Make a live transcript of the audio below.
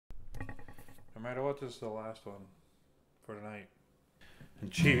No matter what, this is the last one for tonight.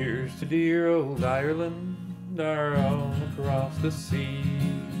 And cheers to dear old Ireland, our home across the sea.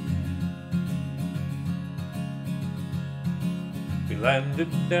 We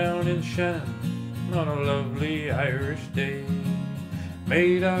landed down in Shannon on a lovely Irish day.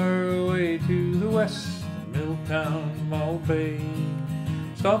 Made our way to the west, Milltown, Mull Bay.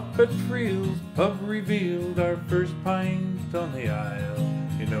 Stop at Friel's pub revealed our first pint on the Isle.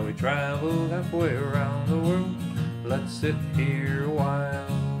 You know we traveled halfway around the world, let's sit here a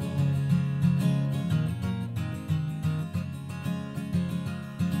while.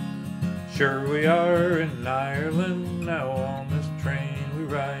 Sure we are in Ireland, now on this train we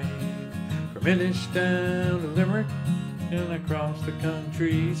ride. From Innish down to Limerick and across the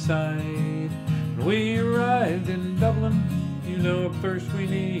countryside. When we arrived in Dublin, you know a thirst we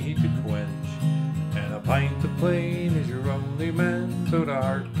need to quench. And a pint of plain is your only man, so to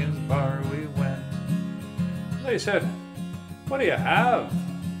Harkin's bar we went. They said, "What do you have?"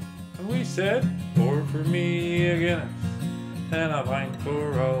 And we said, "Pour for me a Guinness, and a pint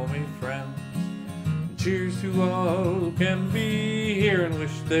for all me friends. And cheers to all who can be here and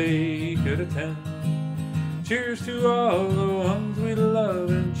wish they could attend. Cheers to all the ones we love,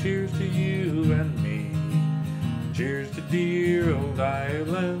 and cheers to you and me. Cheers to dear old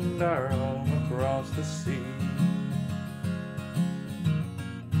Ireland, our home across the sea."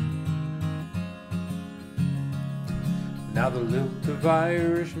 Now the lilt of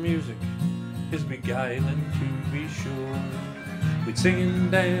Irish music is beguiling to be sure. We'd sing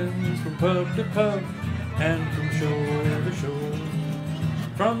and dance from pub to pub and from shore to shore.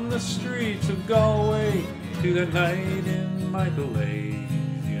 From the streets of Galway to the night in Michael's,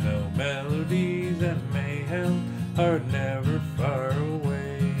 you know melodies and mayhem are never far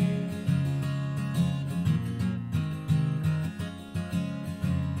away.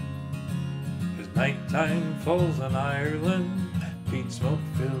 As nighttime falls on Ireland, peat smoke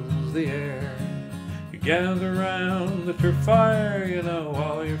fills the air. You gather round the turf fire, you know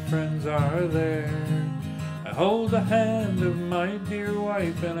all your friends are there. I hold the hand of my dear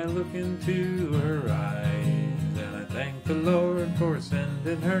wife and I look into her eyes, and I thank the Lord for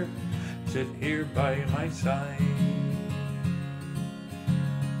sending her to sit here by my side.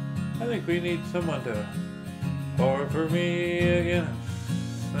 I think we need someone to pour for me a Guinness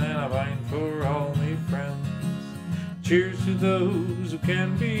and a pint for all me friends. Cheers to those who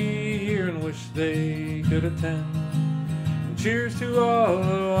can be here and wish they could attend. And cheers to all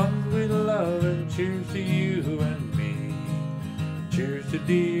the ones we love, and cheers to you and me. And cheers to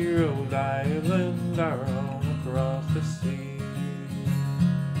dear old Ireland, our home across the sea.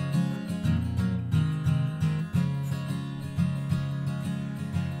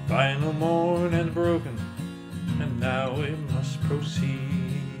 Final morn and broken, and now we must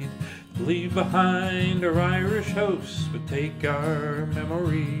proceed. Leave behind our Irish hosts, but take our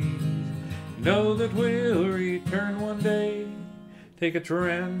memories. Know that we'll return one day, take a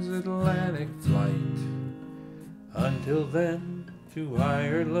transatlantic flight. Until then, to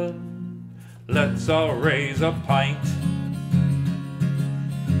Ireland, let's all raise a pint.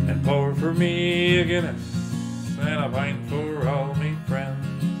 And pour for me a Guinness, and a pint for all me friends.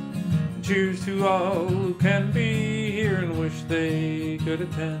 Cheers to all who can be here and wish they could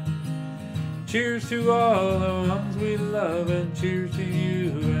attend. Cheers to all the ones we love, and cheers to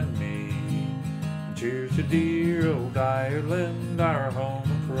you and me. And cheers to dear old Ireland, our home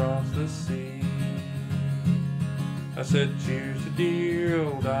across the sea. I said cheers to dear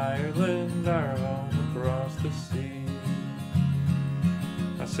old Ireland, our home across the sea.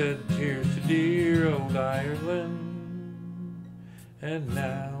 I said cheers to dear old Ireland, and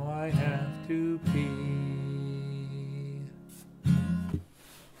now I have to pee.